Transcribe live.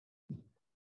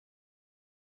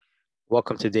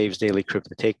Welcome to Dave's Daily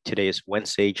Crypto Take. Today is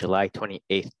Wednesday, July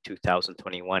 28th,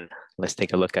 2021. Let's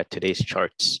take a look at today's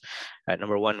charts. At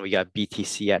number one, we got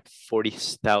BTC at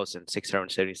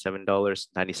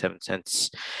 $40,677.97.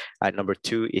 At number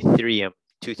two, Ethereum,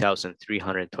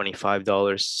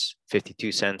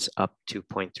 $2,325.52, up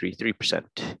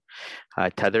 2.33%.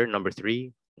 Tether, number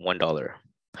three, $1.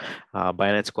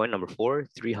 Binance Coin number four,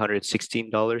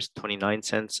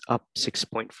 $316.29, up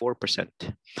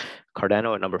 6.4%.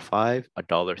 Cardano at number five,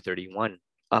 $1.31,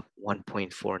 up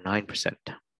 1.49%.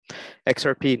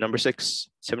 XRP number six,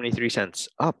 73 cents,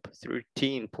 up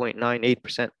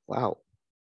 13.98%. Wow.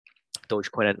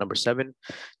 Dogecoin at number seven,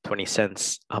 20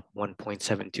 cents, up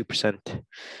 1.72%.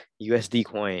 USD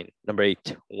coin number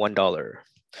eight, $1.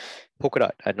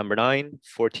 Polkadot at number nine,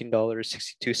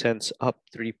 $14.62, up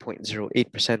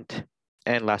 3.08%.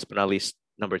 And last but not least,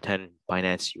 number 10,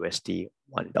 Binance USD,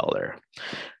 $1.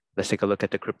 Let's take a look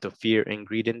at the crypto fear and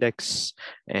greed index.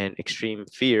 And extreme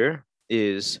fear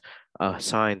is a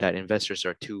sign that investors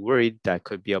are too worried. That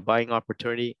could be a buying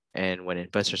opportunity. And when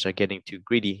investors are getting too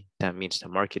greedy, that means the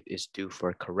market is due for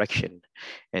a correction.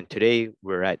 And today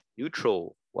we're at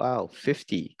neutral. Wow,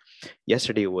 50.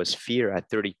 Yesterday was fear at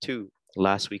 32.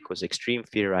 Last week was extreme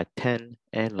fear at 10,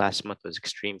 and last month was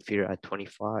extreme fear at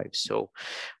 25. So,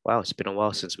 wow, it's been a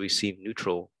while since we've seen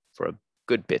neutral for a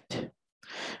good bit.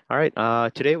 All right,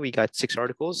 today we got 6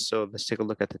 articles, so let's take a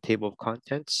look at the table of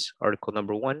contents. Article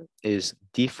number 1 is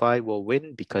DeFi will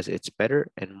win because it's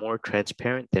better and more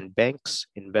transparent than banks,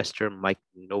 investor Mike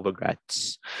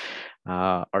Novogratz.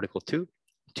 Article 2,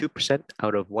 2%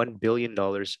 out of $1 billion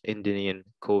Indian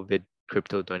COVID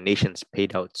crypto donations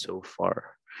paid out so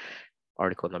far.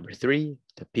 Article number 3,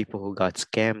 the people who got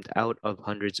scammed out of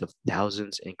hundreds of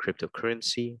thousands in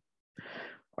cryptocurrency.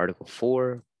 Article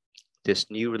 4, this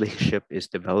new relationship is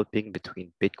developing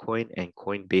between Bitcoin and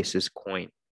Coinbase's coin.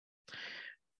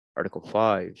 Article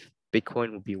 5,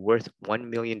 Bitcoin will be worth $1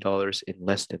 million in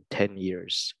less than 10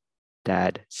 years.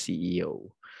 Dad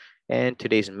CEO. And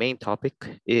today's main topic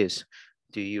is,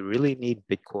 do you really need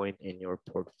Bitcoin in your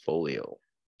portfolio?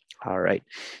 All right.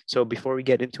 So before we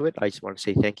get into it, I just want to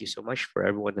say thank you so much for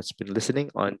everyone that's been listening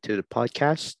on to the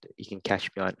podcast. You can catch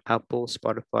me on Apple,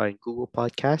 Spotify, and Google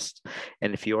Podcasts.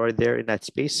 And if you are there in that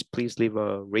space, please leave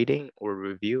a rating or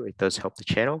review. It does help the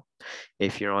channel.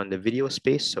 If you're on the video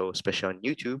space, so especially on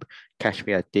YouTube, catch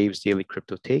me at Dave's Daily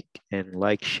Crypto Take and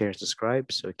like, share, and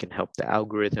subscribe so it can help the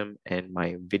algorithm and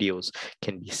my videos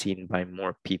can be seen by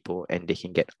more people and they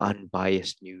can get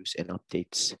unbiased news and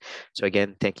updates. So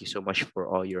again, thank you so much for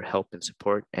all your help and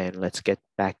support, and let's get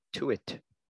back to it.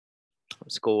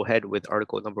 Let's go ahead with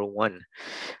article number 1.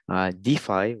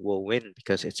 DeFi will win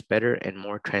because it's better and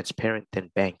more transparent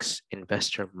than banks,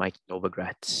 investor Mike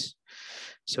Novogratz.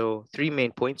 So 3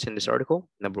 main points in this article.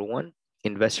 Number 1,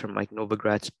 investor Mike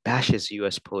Novogratz bashes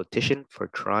US politician for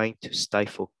trying to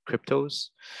stifle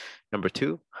cryptos. Number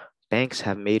 2, banks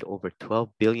have made over $12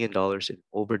 billion in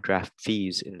overdraft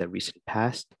fees in the recent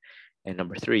past. And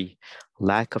number 3,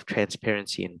 lack of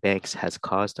transparency in banks has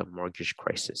caused a mortgage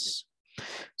crisis.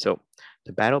 So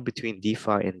the battle between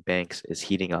DeFi and banks is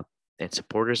heating up, and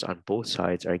supporters on both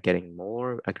sides are getting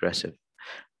more aggressive.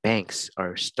 Banks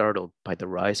are startled by the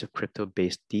rise of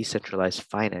crypto-based decentralized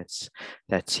finance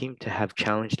that seem to have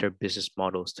challenged their business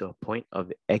models to a point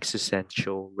of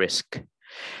existential risk.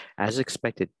 As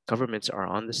expected, governments are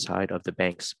on the side of the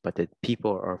banks, but the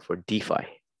people are for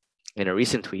DeFi. In a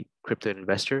recent tweet, crypto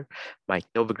investor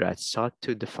Mike Novogratz sought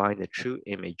to define the true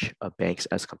image of banks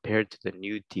as compared to the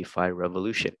new DeFi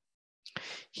revolution.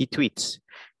 He tweets,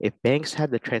 if banks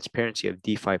had the transparency of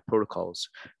DeFi protocols,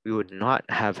 we would not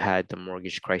have had the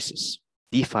mortgage crisis.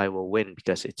 DeFi will win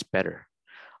because it's better.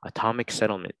 Atomic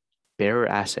settlement, bearer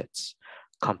assets,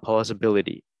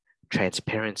 composability,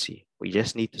 transparency. We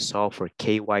just need to solve for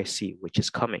KYC, which is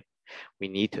coming. We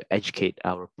need to educate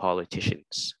our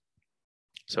politicians.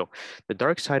 So the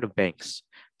dark side of banks.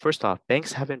 First off,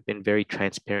 banks haven't been very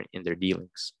transparent in their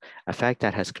dealings, a fact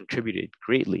that has contributed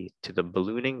greatly to the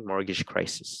ballooning mortgage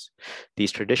crisis.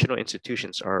 These traditional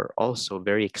institutions are also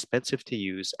very expensive to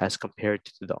use as compared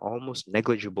to the almost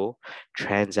negligible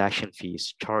transaction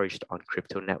fees charged on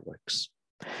crypto networks.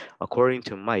 According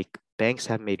to Mike, banks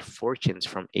have made fortunes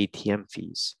from ATM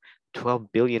fees, $12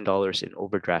 billion in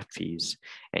overdraft fees,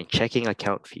 and checking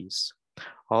account fees.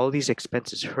 All these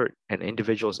expenses hurt an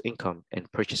individual's income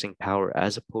and purchasing power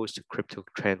as opposed to crypto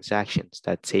transactions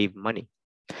that save money.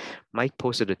 Mike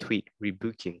posted a tweet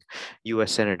rebuking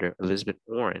US Senator Elizabeth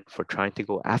Warren for trying to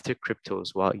go after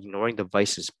cryptos while ignoring the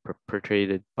vices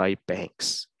perpetrated by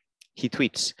banks. He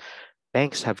tweets,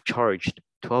 banks have charged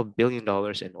 $12 billion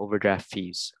in overdraft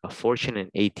fees, a fortune in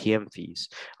ATM fees,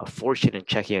 a fortune in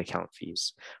checking account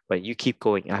fees. But you keep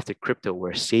going after crypto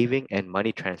where saving and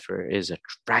money transfer is a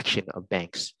fraction of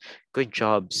banks. Good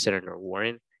job, Senator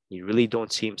Warren. You really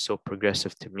don't seem so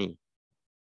progressive to me.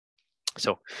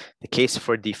 So, the case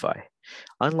for DeFi.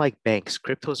 Unlike banks,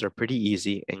 cryptos are pretty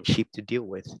easy and cheap to deal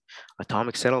with.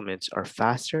 Atomic settlements are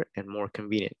faster and more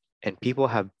convenient, and people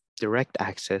have direct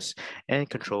access and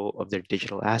control of their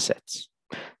digital assets.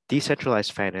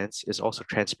 Decentralized finance is also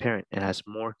transparent and has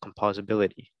more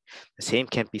composability. The same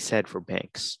can't be said for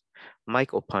banks.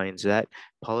 Mike opines that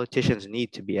politicians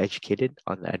need to be educated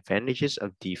on the advantages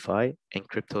of DeFi and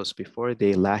cryptos before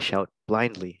they lash out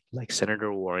blindly, like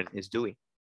Senator Warren is doing.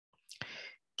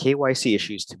 KYC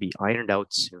issues to be ironed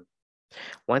out soon.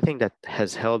 One thing that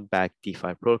has held back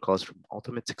DeFi protocols from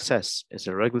ultimate success is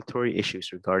the regulatory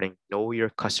issues regarding Know Your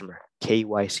Customer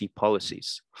 (KYC)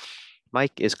 policies.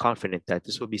 Mike is confident that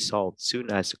this will be solved soon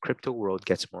as the crypto world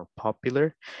gets more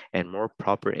popular and more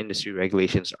proper industry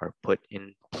regulations are put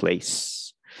in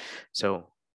place.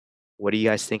 So, what do you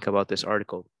guys think about this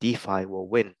article? DeFi will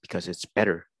win because it's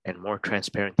better and more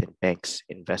transparent than banks,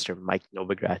 investor Mike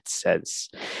Novogratz says.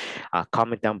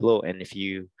 Comment down below, and if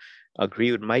you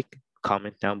agree with Mike,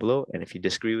 comment down below, and if you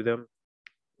disagree with him,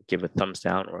 give a thumbs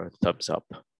down or a thumbs up.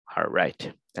 All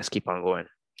right, let's keep on going.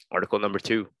 Article number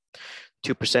 2.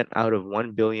 2% out of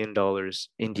 $1 billion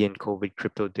Indian COVID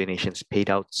crypto donations paid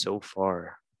out so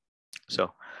far.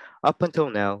 So, up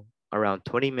until now, around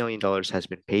 $20 million has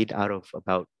been paid out of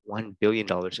about $1 billion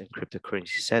in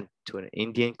cryptocurrency sent to an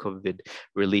Indian COVID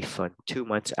relief fund 2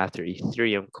 months after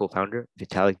Ethereum co-founder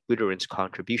Vitalik Buterin's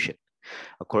contribution,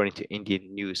 according to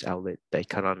Indian news outlet The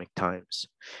Economic Times.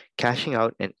 Cashing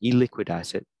out an illiquid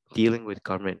asset, dealing with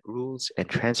government rules, and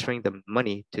transferring the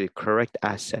money to the correct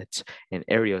assets and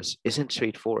areas isn't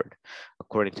straightforward,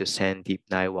 according to Sandeep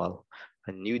Naiwal,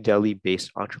 a New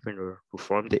Delhi-based entrepreneur who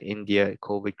formed the India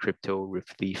COVID Crypto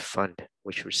Relief Fund,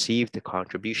 which received the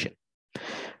contribution.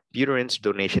 Buterin's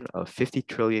donation of 50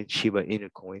 trillion Shiba Inu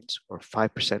coins, or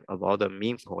 5% of all the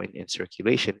meme coin in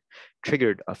circulation,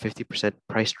 triggered a 50%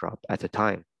 price drop at the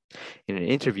time. In an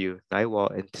interview,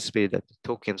 Naiwal anticipated that the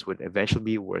tokens would eventually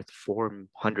be worth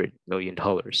 $400 million.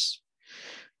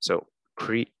 So,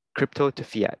 crypto to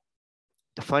fiat.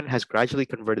 The fund has gradually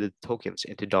converted the tokens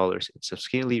into dollars and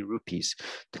subsequently rupees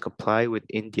to comply with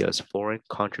India's Foreign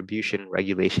Contribution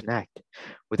Regulation Act,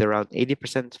 with around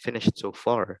 80% finished so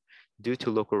far due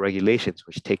to local regulations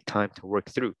which take time to work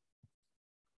through.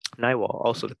 Naiwal,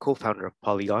 also the co-founder of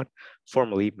Polygon,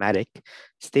 formerly Matic,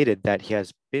 stated that he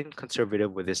has been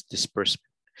conservative with his disbursement,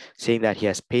 saying that he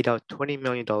has paid out $20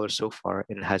 million so far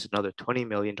and has another $20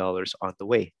 million on the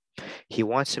way. He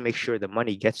wants to make sure the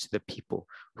money gets to the people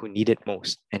who need it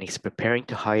most, and he's preparing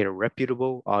to hire a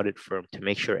reputable audit firm to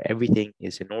make sure everything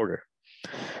is in order.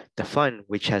 The fund,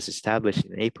 which has established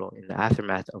in April in the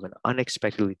aftermath of an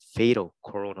unexpectedly fatal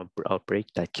corona outbreak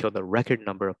that killed a record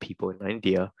number of people in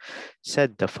India,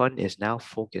 said the fund is now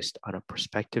focused on a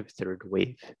prospective third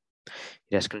wave.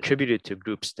 It has contributed to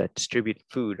groups that distribute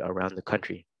food around the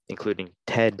country, including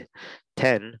TED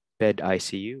 10 Bed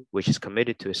ICU, which is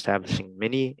committed to establishing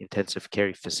mini intensive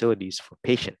care facilities for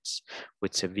patients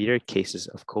with severe cases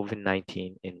of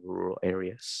COVID-19 in rural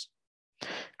areas.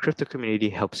 Crypto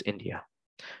community helps India.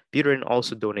 Buterin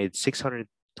also donated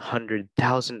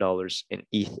 $600,000 in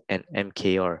ETH and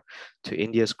MKR to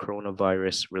India's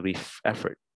coronavirus relief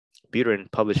effort.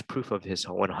 Buterin published proof of his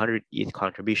 100 ETH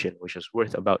contribution, which was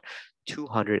worth about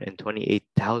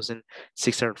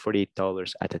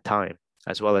 $228,648 at the time,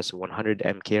 as well as 100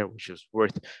 MKR, which was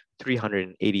worth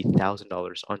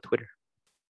 $380,000 on Twitter.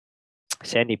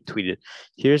 Sandeep tweeted,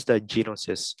 "Here's the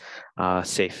Genesis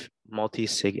safe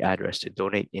multi-sig address to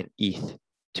donate in ETH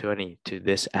 20 to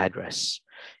this address.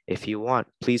 If you want,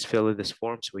 please fill in this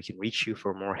form so we can reach you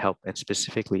for more help and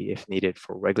specifically if needed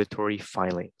for regulatory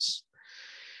filings."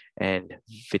 And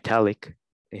Vitalik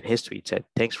in his tweet said,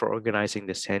 "Thanks for organizing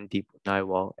the Sandeep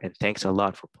Naiwal and thanks a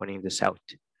lot for pointing this out."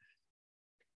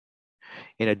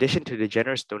 In addition to the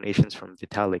generous donations from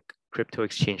Vitalik, crypto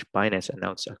exchange Binance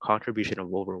announced a contribution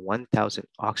of over 1,000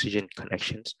 oxygen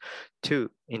connections to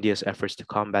India's efforts to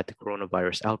combat the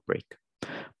coronavirus outbreak.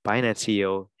 Binance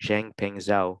CEO Changpeng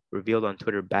Zhao revealed on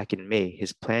Twitter back in May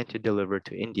his plan to deliver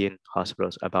to Indian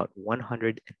hospitals about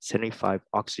 175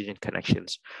 oxygen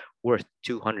connections worth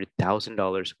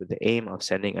 $200,000 with the aim of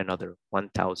sending another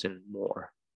 1,000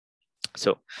 more.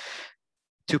 So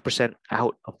 2%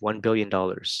 out of $1 billion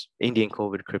Indian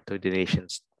COVID crypto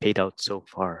donations paid out so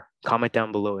far. Comment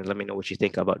down below and let me know what you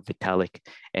think about Vitalik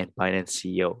and Binance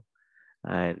CEO.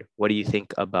 And what do you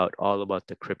think about all about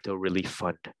the crypto relief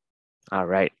fund? All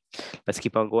right, let's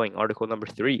keep on going. Article number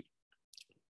 3.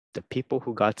 The people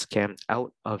who got scammed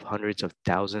out of hundreds of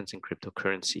thousands in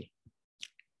cryptocurrency.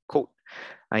 Quote,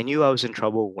 I knew I was in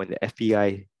trouble when the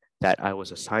FBI that I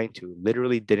was assigned to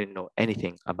literally didn't know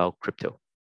anything about crypto.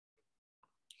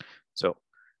 So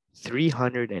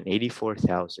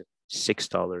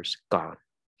 $384,006 gone.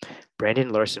 Brandon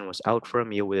Larson was out for a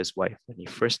meal with his wife when he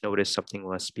first noticed something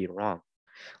must be wrong.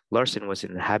 Larson was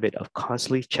in the habit of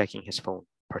constantly checking his phone,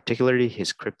 particularly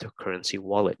his cryptocurrency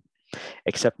wallet,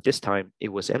 except this time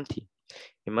it was empty.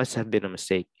 It must have been a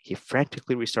mistake. He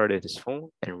frantically restarted his phone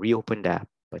and reopened the app,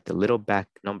 but the little back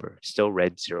number still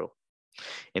read 0.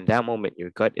 In that moment, your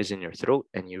gut is in your throat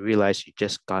and you realize you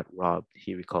just got robbed,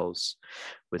 he recalls.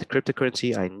 With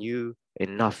cryptocurrency, I knew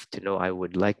enough to know I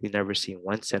would likely never see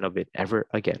 1 cent of it ever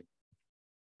again.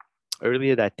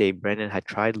 Earlier that day, Brennan had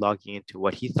tried logging into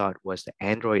what he thought was the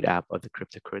Android app of the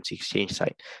cryptocurrency exchange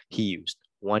site he used,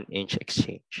 1inch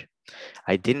Exchange.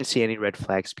 I didn't see any red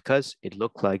flags because it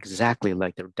looked exactly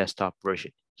like the desktop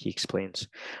version, he explains.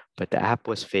 But the app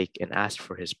was fake and asked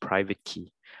for his private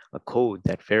key, a code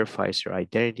that verifies your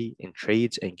identity in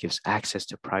trades and gives access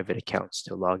to private accounts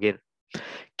to log in.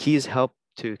 Keys help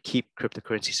to keep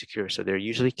cryptocurrency secure, so they're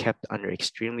usually kept under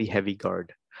extremely heavy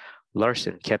guard.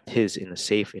 Larson kept his in a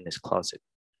safe in his closet.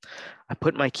 I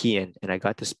put my key in and I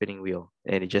got the spinning wheel,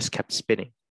 and it just kept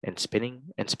spinning and spinning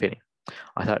and spinning.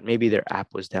 I thought maybe their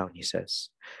app was down, he says.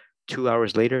 2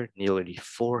 hours later, nearly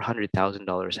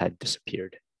 $400,000 had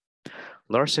disappeared.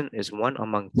 Larson is one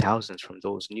among thousands from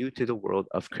those new to the world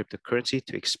of cryptocurrency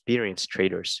to experienced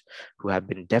traders who have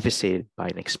been devastated by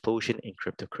an explosion in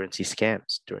cryptocurrency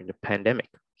scams during the pandemic.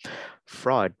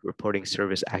 Fraud reporting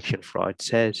service Action Fraud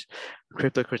says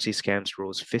cryptocurrency scams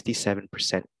rose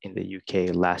 57% in the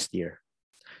UK last year.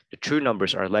 The true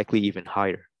numbers are likely even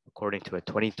higher, according to a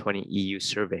 2020 EU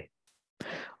survey.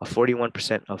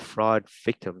 41% of fraud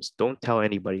victims don't tell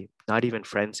anybody, not even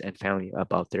friends and family,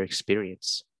 about their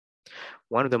experience.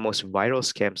 One of the most viral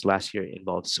scams last year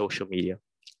involved social media.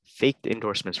 Faked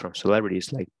endorsements from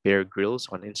celebrities like Bear Grylls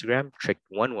on Instagram tricked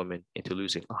one woman into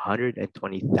losing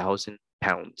 120,000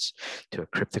 pounds to a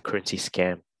cryptocurrency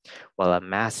scam, while a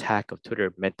mass hack of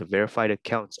Twitter meant the verified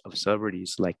accounts of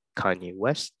celebrities like Kanye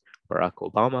West, Barack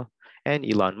Obama, and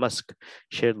Elon Musk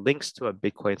shared links to a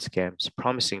Bitcoin scams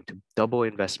promising to double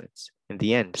investments. In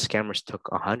the end, scammers took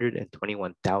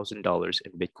 $121,000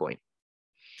 in Bitcoin.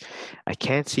 I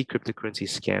can't see cryptocurrency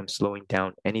scams slowing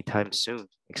down anytime soon,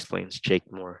 explains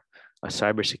Jake Moore, a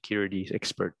cybersecurity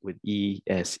expert with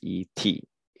ESET.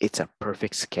 It's a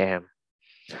perfect scam.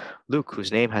 Luke,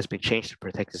 whose name has been changed to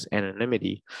protect his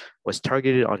anonymity, was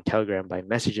targeted on Telegram by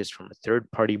messages from a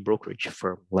third-party brokerage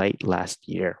firm late last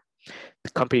year. The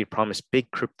company promised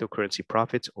big cryptocurrency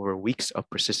profits over weeks of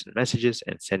persistent messages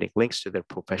and sending links to their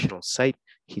professional site.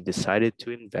 He decided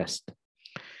to invest.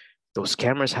 Those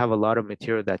scammers have a lot of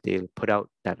material that they put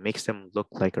out that makes them look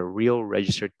like a real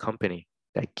registered company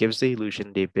that gives the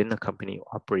illusion they've been a company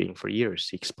operating for years,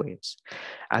 he explains.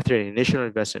 After an initial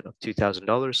investment of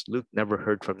 $2,000, Luke never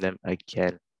heard from them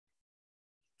again.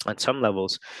 On some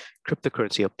levels,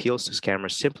 cryptocurrency appeals to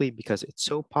scammers simply because it's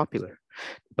so popular,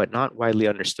 but not widely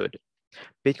understood.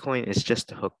 Bitcoin is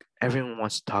just a hook. Everyone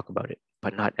wants to talk about it,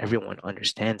 but not everyone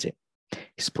understands it,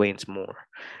 explains Moore.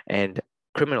 And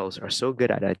criminals are so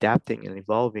good at adapting and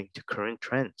evolving to current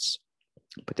trends.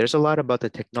 But there's a lot about the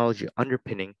technology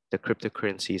underpinning the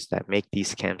cryptocurrencies that make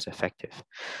these scams effective.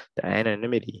 The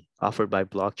anonymity offered by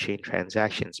blockchain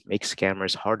transactions makes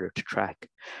scammers harder to track.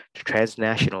 The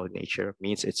transnational nature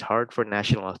means it's hard for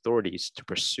national authorities to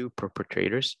pursue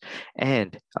perpetrators,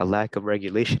 and a lack of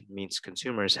regulation means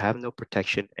consumers have no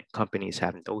protection and companies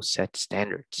have no set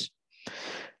standards.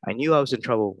 I knew I was in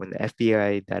trouble when the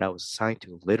FBI that I was assigned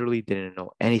to literally didn't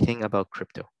know anything about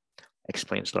crypto,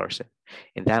 explains Larson.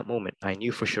 In that moment, I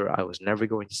knew for sure I was never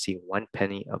going to see 1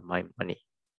 penny of my money.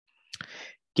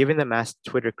 Given the mass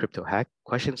Twitter crypto hack,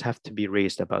 questions have to be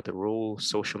raised about the role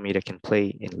social media can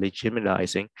play in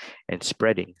legitimizing and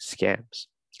spreading scams.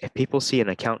 If people see an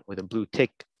account with a blue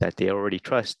tick that they already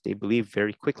trust, they believe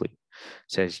very quickly,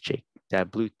 says Jake.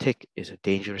 That blue tick is a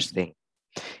dangerous thing.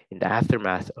 In the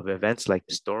aftermath of events like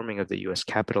the storming of the US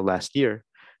Capitol last year,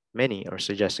 many are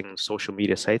suggesting social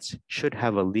media sites should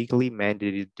have a legally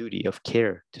mandated duty of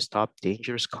care to stop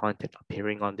dangerous content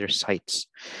appearing on their sites.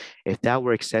 If that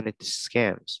were extended to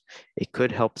scams, it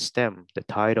could help stem the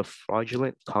tide of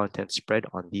fraudulent content spread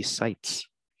on these sites.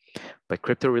 But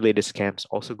crypto-related scams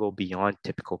also go beyond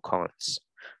typical cons.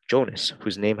 Jonas,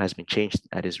 whose name has been changed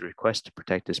at his request to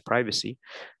protect his privacy,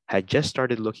 had just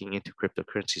started looking into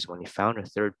cryptocurrencies when he found a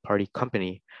third-party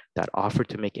company that offered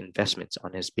to make investments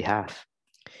on his behalf.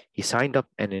 He signed up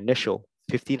an initial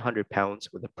 £1,500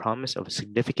 with a promise of a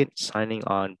significant signing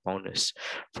on bonus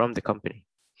from the company.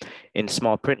 In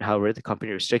small print, however, the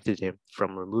company restricted him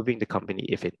from removing the company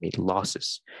if it made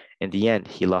losses. In the end,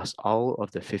 he lost all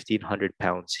of the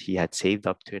 £1,500 he had saved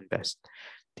up to invest.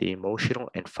 The emotional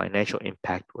and financial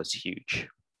impact was huge.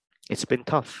 It's been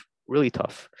tough, really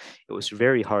tough. It was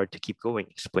very hard to keep going,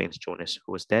 explains Jonas,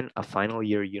 who was then a final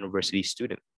year university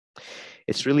student.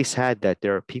 It's really sad that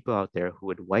there are people out there who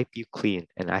would wipe you clean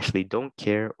and actually don't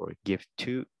care or give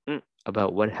two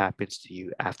about what happens to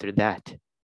you after that.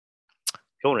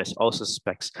 Jonas also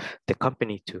suspects the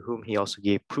company to whom he also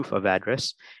gave proof of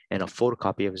address and a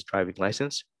photocopy of his driving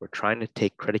license were trying to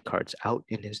take credit cards out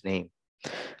in his name.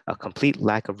 A complete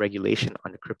lack of regulation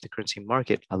on the cryptocurrency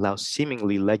market allows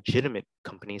seemingly legitimate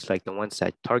companies like the ones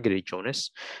that targeted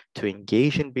Jonas to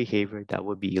engage in behavior that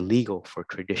would be illegal for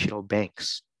traditional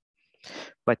banks.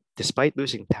 But despite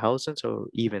losing thousands or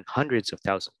even hundreds of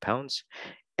thousands of pounds,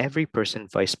 every person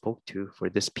Vice spoke to for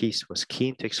this piece was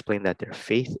keen to explain that their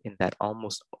faith in that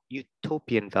almost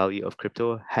utopian value of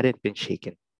crypto hadn't been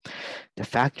shaken. The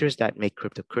factors that make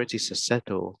cryptocurrency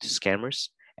susceptible to scammers,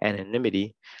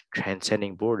 anonymity,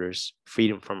 transcending borders,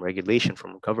 freedom from regulation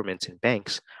from governments and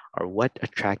banks are what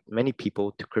attract many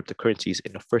people to cryptocurrencies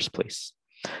in the first place.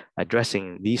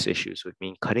 Addressing these issues would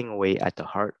mean cutting away at the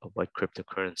heart of what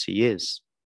cryptocurrency is.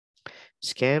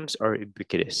 Scams are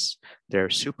ubiquitous.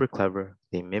 They're super clever,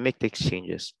 they mimic the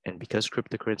exchanges, and because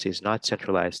cryptocurrency is not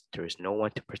centralized, there is no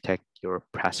one to protect your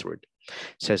password,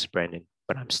 says Brandon.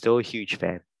 But I'm still a huge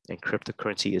fan, and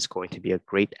cryptocurrency is going to be a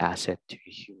great asset to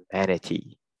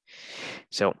humanity.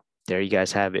 So there you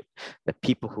guys have it. The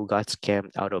people who got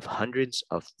scammed out of hundreds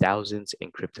of thousands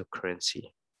in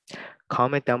cryptocurrency.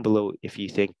 Comment down below if you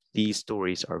think these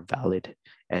stories are valid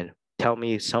and tell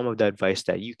me some of the advice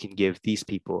that you can give these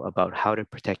people about how to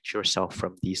protect yourself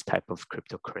from these type of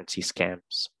cryptocurrency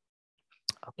scams.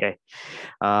 Okay,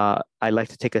 I'd like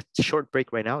to take a short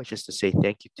break right now just to say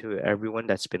thank you to everyone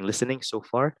that's been listening so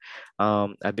far.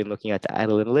 I've been looking at the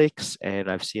analytics and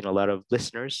I've seen a lot of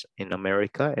listeners in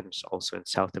America and also in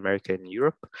South America and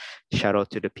Europe. Shout out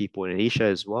to the people in Asia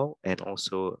as well and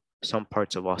also some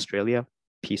parts of Australia.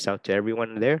 Peace out to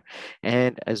everyone there.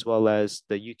 And as well as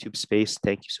the YouTube space,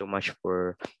 thank you so much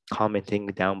for commenting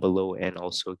down below and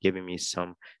also giving me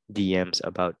some DMs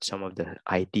about some of the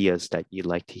ideas that you'd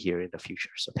like to hear in the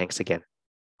future. So thanks again.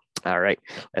 All right,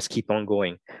 let's keep on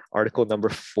going. Article number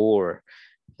 4.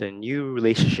 The new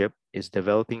relationship is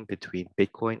developing between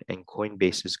Bitcoin and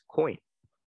Coinbase's Coin.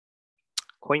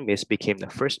 Coinbase became the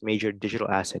first major digital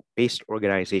asset-based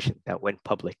organization that went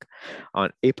public.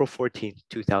 On April 14,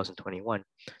 2021,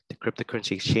 the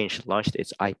cryptocurrency exchange launched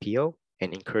its IPO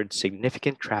and incurred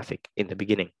significant traffic in the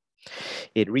beginning.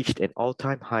 It reached an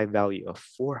all-time high value of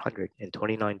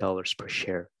 $429 per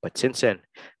share, but since then,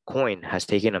 Coin has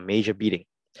taken a major beating.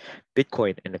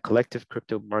 Bitcoin and the collective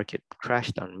crypto market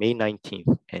crashed on May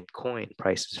 19th, and Coin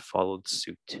prices followed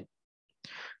suit.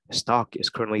 The stock is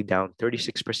currently down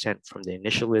 36% from the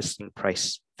initial listing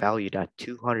price, valued at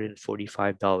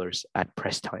 $245 at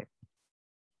press time.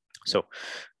 So,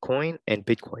 Coin and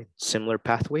Bitcoin, similar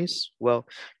pathways? Well,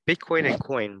 Bitcoin and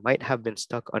Coin might have been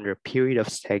stuck under a period of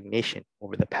stagnation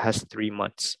over the past 3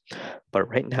 months, but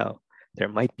right now, there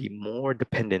might be more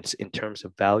dependence in terms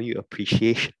of value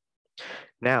appreciation.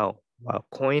 Now, while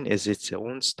Coin is its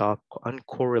own stock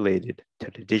uncorrelated to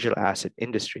the digital asset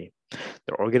industry,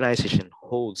 the organization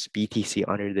holds BTC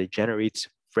under the generates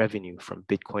revenue from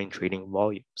Bitcoin trading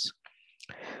volumes.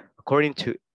 According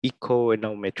to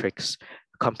Econometrics,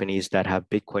 companies that have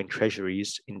Bitcoin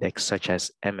treasuries index such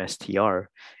as MSTR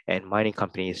and mining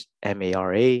companies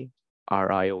MARA,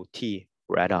 RIOT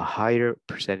were at a higher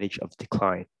percentage of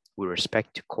decline with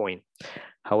respect to Coin.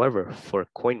 However, for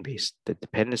Coinbase, the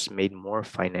dependence made more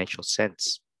financial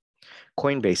sense.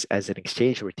 Coinbase as an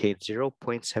exchange retains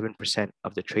 0.7%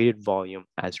 of the traded volume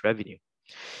as revenue.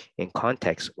 In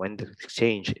context, when the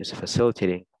exchange is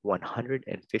facilitating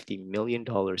 $150 million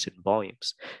in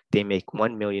volumes, they make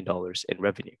 $1 million in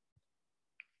revenue.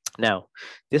 Now,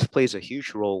 this plays a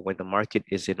huge role when the market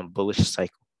is in a bullish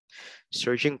cycle.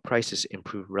 Surging prices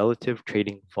improve relative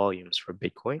trading volumes for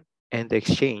Bitcoin, and the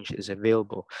exchange is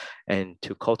available and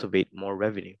to cultivate more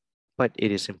revenue. But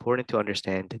it is important to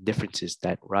understand the differences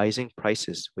that rising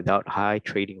prices without high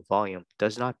trading volume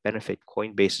does not benefit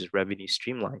Coinbase's revenue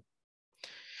streamline.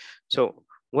 So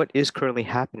what is currently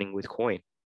happening with Coin?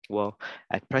 Well,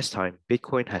 at press time,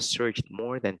 Bitcoin has surged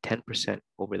more than 10%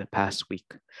 over the past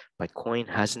week, but Coin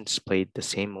hasn't displayed the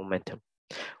same momentum.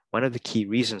 One of the key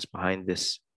reasons behind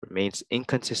this remains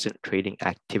inconsistent trading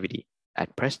activity.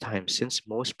 at press time since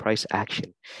most price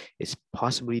action is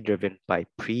possibly driven by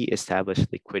pre-established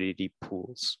liquidity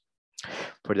pools.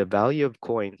 For the value of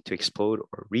coin to explode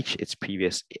or reach its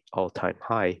previous all-time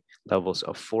high levels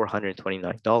of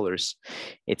 $429,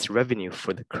 its revenue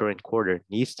for the current quarter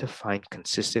needs to find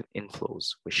consistent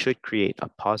inflows, which should create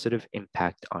a positive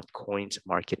impact on coin's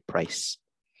market price.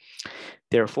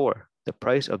 Therefore, the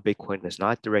price of Bitcoin does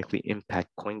not directly impact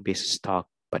Coinbase's stock,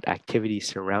 but activity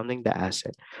surrounding the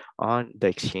asset on the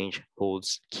exchange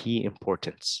holds key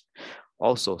importance.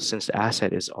 Also, since the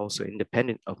asset is also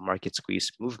independent of market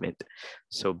squeeze movement,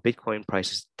 so Bitcoin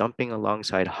prices dumping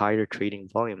alongside higher trading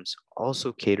volumes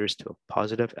also caters to a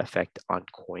positive effect on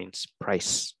coin's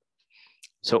price.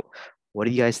 So, what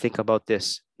do you guys think about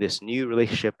this? This new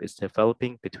relationship is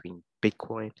developing between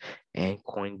Bitcoin and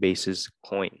Coinbase's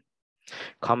coin.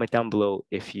 Comment down below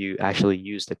if you actually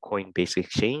use the Coinbase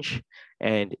exchange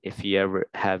and if you ever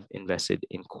have invested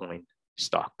in coin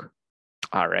stock.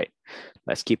 All right,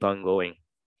 let's keep on going.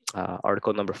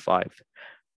 Article number 5.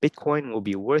 Bitcoin will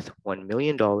be worth $1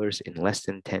 million in less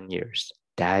than 10 years.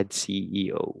 Dad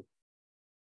CEO.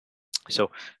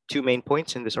 So 2 main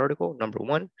points in this article. Number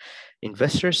 1,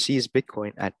 investors sees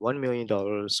Bitcoin at $1 million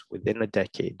within a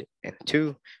decade. And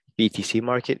 2, BTC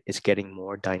market is getting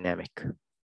more dynamic.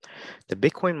 The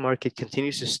Bitcoin market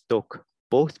continues to stoke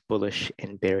both bullish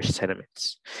and bearish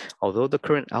sentiments. Although the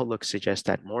current outlook suggests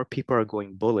that more people are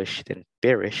going bullish than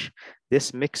bearish,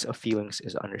 this mix of feelings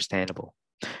is understandable.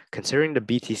 Considering the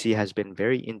BTC has been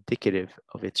very indicative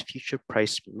of its future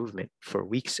price movement for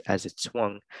weeks as it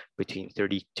swung between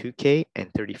 32K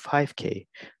and 35K,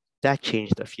 that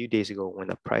changed a few days ago when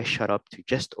the price shot up to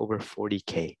just over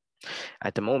 40K.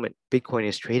 At the moment, Bitcoin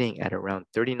is trading at around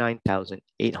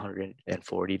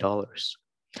 $39,840.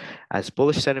 As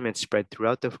bullish sentiment spread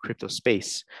throughout the crypto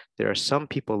space, there are some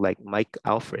people like Mike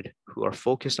Alfred who are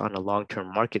focused on a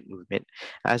long-term market movement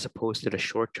as opposed to the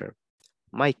short-term.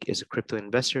 Mike is a crypto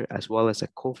investor as well as a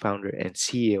co-founder and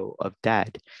CEO of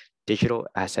DAD, Digital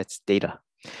Assets Data.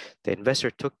 The investor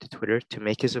took to Twitter to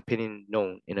make his opinion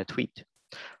known in a tweet.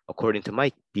 According to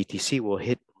Mike, BTC will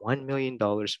hit $1 million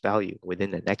value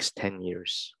within the next 10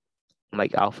 years.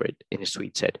 Mike Alfred in his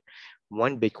tweet said,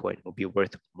 one Bitcoin will be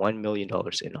worth $1 million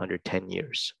in under 10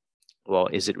 years. Well,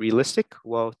 is it realistic?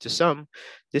 Well, to some,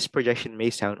 this projection may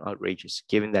sound outrageous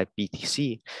given that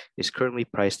BTC is currently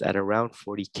priced at around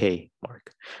 40K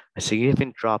mark, a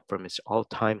significant drop from its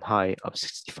all-time high of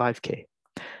 65K.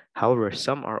 However,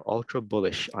 some are ultra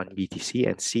bullish on BTC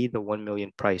and see the 1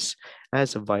 million price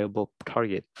as a viable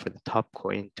target for the top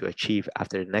coin to achieve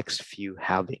after the next few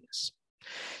halvings.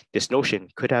 This notion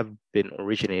could have been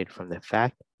originated from the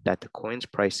fact that the coin's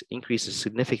price increases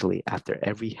significantly after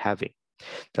every halving.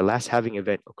 The last halving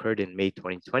event occurred in May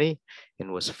 2020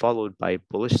 and was followed by a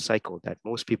bullish cycle that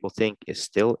most people think is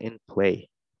still in play.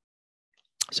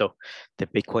 So, the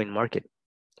Bitcoin market.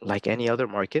 Like any other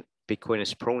market, Bitcoin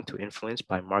is prone to influence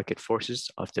by market forces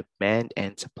of demand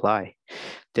and supply.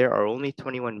 There are only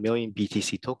 21 million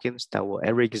BTC tokens that will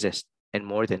ever exist, and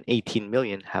more than 18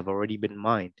 million have already been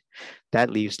mined.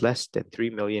 That leaves less than 3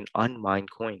 million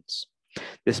unmined coins.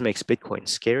 This makes Bitcoin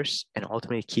scarce and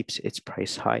ultimately keeps its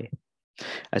price high.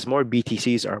 As more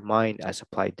BTCs are mined as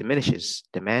supply diminishes,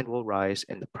 demand will rise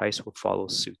and the price will follow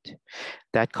suit.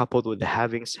 That, coupled with the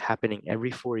halvings happening every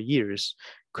 4 years,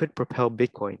 could propel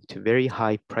Bitcoin to very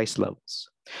high price levels.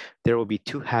 There will be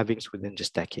 2 halvings within this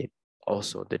decade.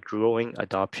 Also, the growing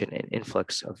adoption and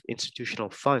influx of institutional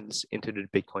funds into the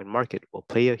Bitcoin market will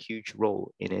play a huge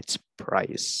role in its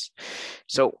price.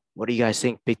 So, what do you guys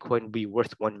think? Bitcoin will be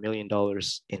worth $1 million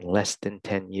in less than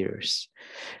 10 years?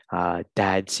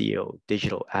 DAD CEO,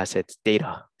 Digital Assets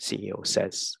Data CEO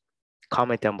says.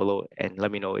 Comment down below and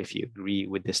let me know if you agree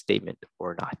with this statement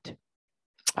or not.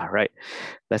 All right,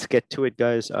 let's get to it,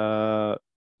 guys. The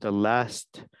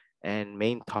last and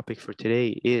main topic for today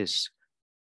is,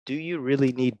 do you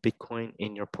really need Bitcoin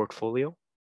in your portfolio?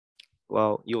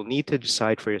 Well, you'll need to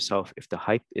decide for yourself if the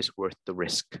hype is worth the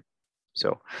risk.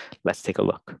 So let's take a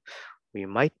look. We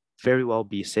might very well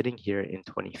be sitting here in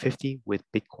 2050 with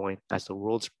Bitcoin as the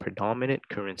world's predominant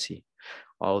currency.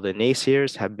 All the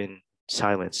naysayers have been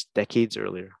silenced decades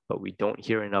earlier, but we don't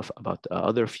hear enough about the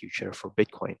other future for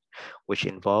Bitcoin, which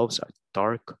involves a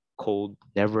dark, cold,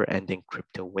 never-ending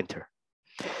crypto winter.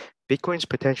 Bitcoin's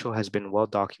potential has been well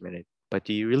documented, but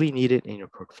do you really need it in your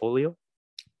portfolio?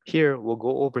 Here, we'll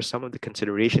go over some of the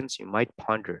considerations you might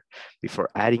ponder before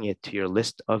adding it to your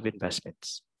list of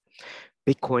investments.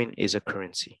 Bitcoin is a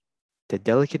currency. The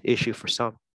delicate issue for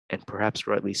some, and perhaps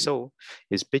rightly so,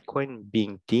 is Bitcoin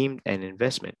being deemed an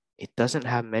investment. It doesn't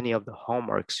have many of the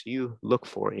hallmarks you look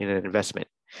for in an investment.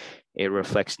 It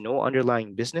reflects no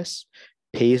underlying business,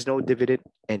 pays no dividend,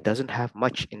 and doesn't have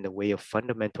much in the way of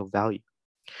fundamental value.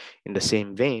 In the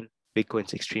same vein,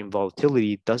 Bitcoin's extreme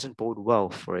volatility doesn't bode well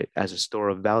for it as a store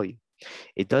of value.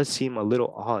 It does seem a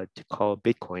little odd to call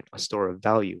Bitcoin a store of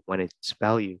value when its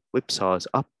value whipsaws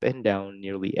up and down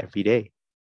nearly every day.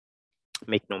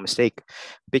 Make no mistake,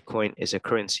 Bitcoin is a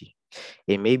currency.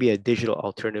 It may be a digital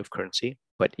alternative currency,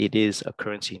 but it is a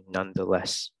currency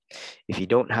nonetheless. If you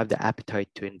don't have the appetite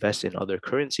to invest in other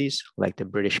currencies like the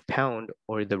British pound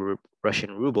or the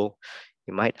Russian ruble,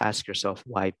 you might ask yourself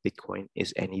why Bitcoin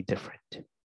is any different.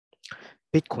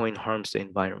 Bitcoin harms the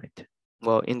environment.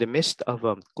 Well, in the midst of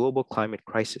a global climate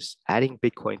crisis, adding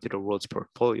Bitcoin to the world's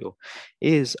portfolio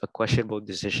is a questionable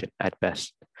decision at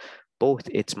best. Both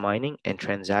its mining and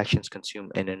transactions consume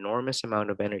an enormous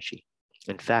amount of energy.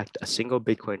 In fact, a single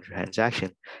Bitcoin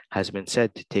transaction has been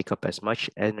said to take up as much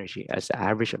energy as the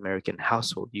average American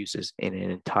household uses in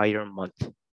an entire month.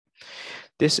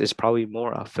 This is probably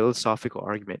more a philosophical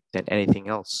argument than anything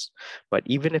else. But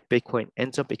even if Bitcoin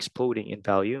ends up exploding in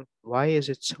value, why is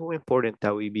it so important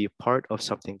that we be a part of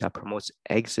something that promotes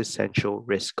existential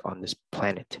risk on this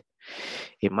planet?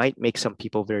 It might make some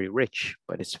people very rich,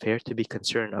 but it's fair to be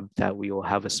concerned that we will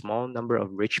have a small number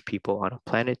of rich people on a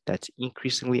planet that's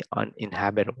increasingly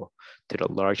uninhabitable to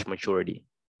the large majority.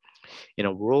 In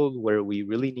a world where we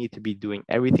really need to be doing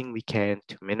everything we can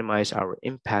to minimize our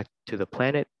impact to the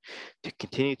planet, to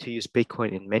continue to use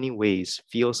Bitcoin in many ways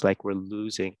feels like we're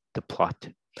losing the plot.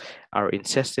 Our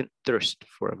incessant thirst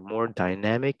for a more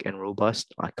dynamic and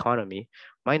robust economy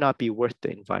might not be worth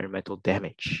the environmental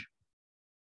damage.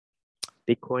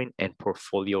 Bitcoin and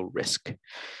portfolio risk.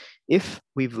 If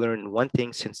we've learned one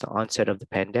thing since the onset of the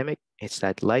pandemic, it's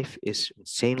that life is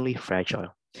insanely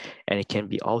fragile and it can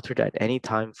be altered at any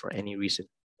time for any reason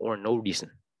or no reason.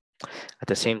 At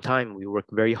the same time, we work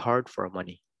very hard for our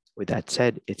money. With that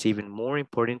said, it's even more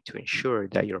important to ensure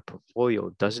that your portfolio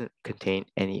doesn't contain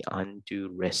any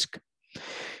undue risk.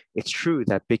 It's true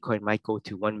that Bitcoin might go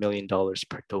to $1 million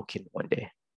per token one day,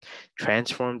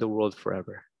 transform the world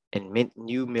forever, and mint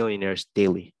new millionaires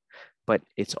daily. But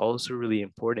it's also really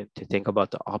important to think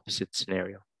about the opposite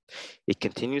scenario. It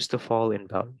continues to fall in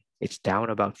value. It's down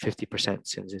about 50%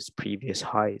 since its previous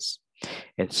highs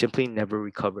and simply never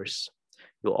recovers.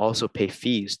 You'll also pay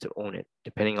fees to own it,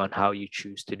 depending on how you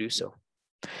choose to do so.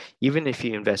 Even if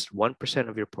you invest 1%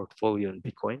 of your portfolio in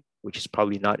Bitcoin, which is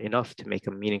probably not enough to make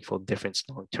a meaningful difference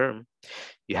long term,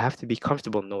 you have to be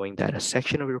comfortable knowing that a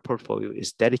section of your portfolio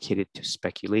is dedicated to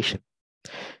speculation.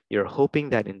 You're hoping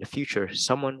that in the future,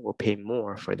 someone will pay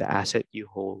more for the asset you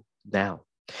hold now.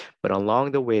 But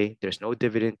along the way, there's no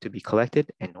dividend to be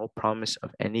collected and no promise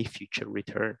of any future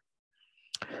return.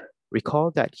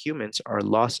 Recall that humans are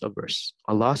loss averse.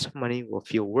 A loss of money will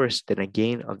feel worse than a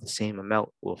gain of the same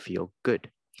amount will feel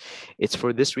good. It's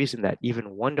for this reason that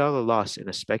even $1 loss in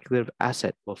a speculative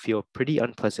asset will feel pretty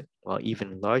unpleasant, while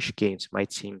even large gains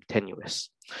might seem tenuous.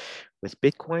 With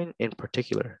Bitcoin in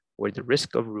particular, where the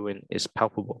risk of ruin is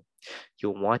palpable,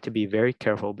 you'll want to be very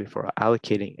careful before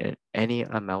allocating any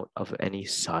amount of any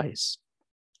size.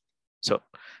 So,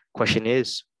 question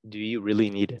is, do you really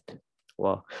need it?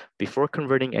 Well, before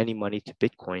converting any money to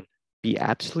Bitcoin, be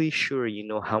absolutely sure you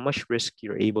know how much risk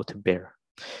you're able to bear.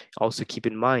 Also, keep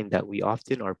in mind that we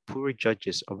often are poor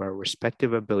judges of our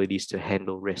respective abilities to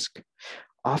handle risk.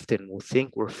 Often we'll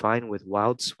think we're fine with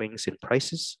wild swings in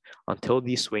prices until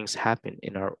these swings happen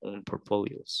in our own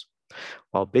portfolios.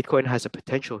 While Bitcoin has the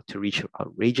potential to reach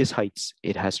outrageous heights,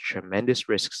 it has tremendous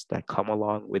risks that come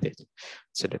along with it.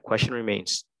 So the question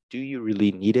remains, do you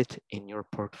really need it in your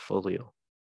portfolio?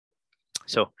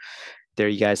 So there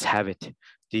you guys have it.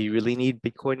 Do you really need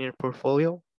Bitcoin in your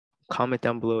portfolio? Comment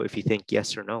down below if you think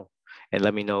yes or no, and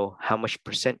let me know how much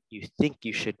percent you think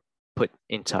you should put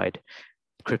inside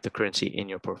cryptocurrency in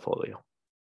your portfolio.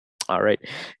 All right,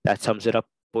 that sums it up,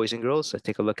 boys and girls. Let's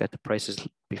take a look at the prices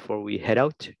before we head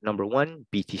out. Number one,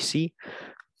 BTC,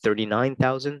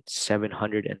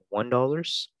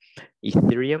 $39,701.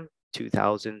 Ethereum,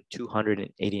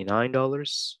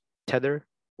 $2,289. Tether,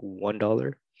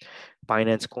 $1.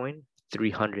 Binance Coin,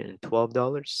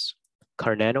 $312.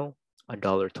 Cardano,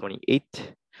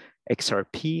 $1.28.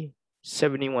 XRP,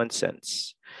 71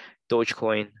 cents.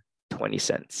 Dogecoin, 20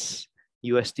 cents.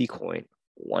 USD Coin,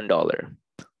 $1.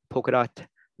 Polkadot,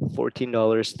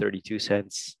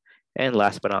 $14.32. And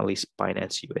last but not least,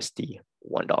 Binance USD,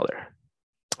 $1.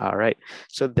 All right,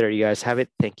 so there you guys have it.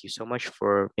 Thank you so much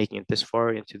for making it this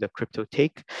far into the Crypto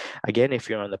Take. Again, if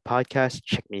you're on the podcast,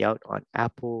 check me out on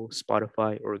Apple,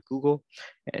 Spotify, or Google.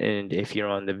 And if you're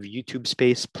on the YouTube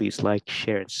space, please like,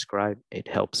 share, and subscribe. It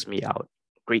helps me out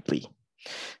greatly.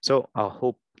 So I'll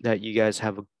hope that you guys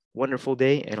have a wonderful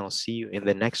day, and I'll see you in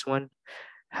the next one.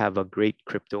 Have a great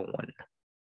crypto one.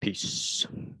 Peace.